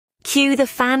Cue the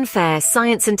fanfare,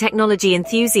 science and technology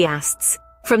enthusiasts.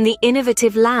 From the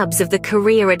innovative labs of the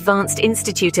Korea Advanced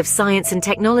Institute of Science and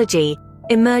Technology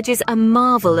emerges a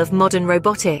marvel of modern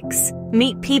robotics.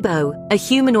 Meet Pibot, a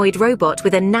humanoid robot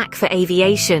with a knack for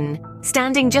aviation.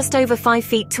 Standing just over 5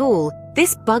 feet tall,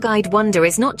 this bug-eyed wonder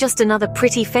is not just another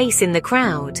pretty face in the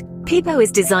crowd. Pibot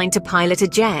is designed to pilot a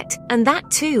jet, and that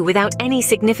too without any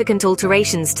significant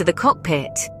alterations to the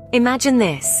cockpit. Imagine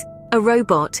this: a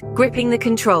robot gripping the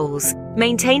controls,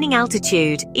 maintaining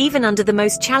altitude even under the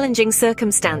most challenging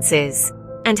circumstances.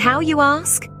 And how, you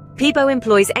ask? Pibot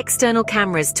employs external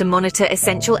cameras to monitor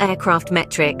essential aircraft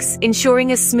metrics,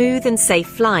 ensuring a smooth and safe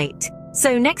flight.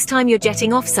 So next time you're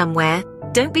jetting off somewhere,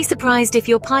 don't be surprised if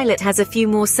your pilot has a few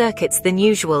more circuits than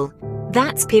usual.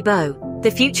 That's Pibot,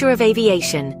 the future of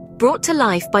aviation, brought to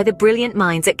life by the brilliant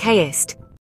minds at Kaist.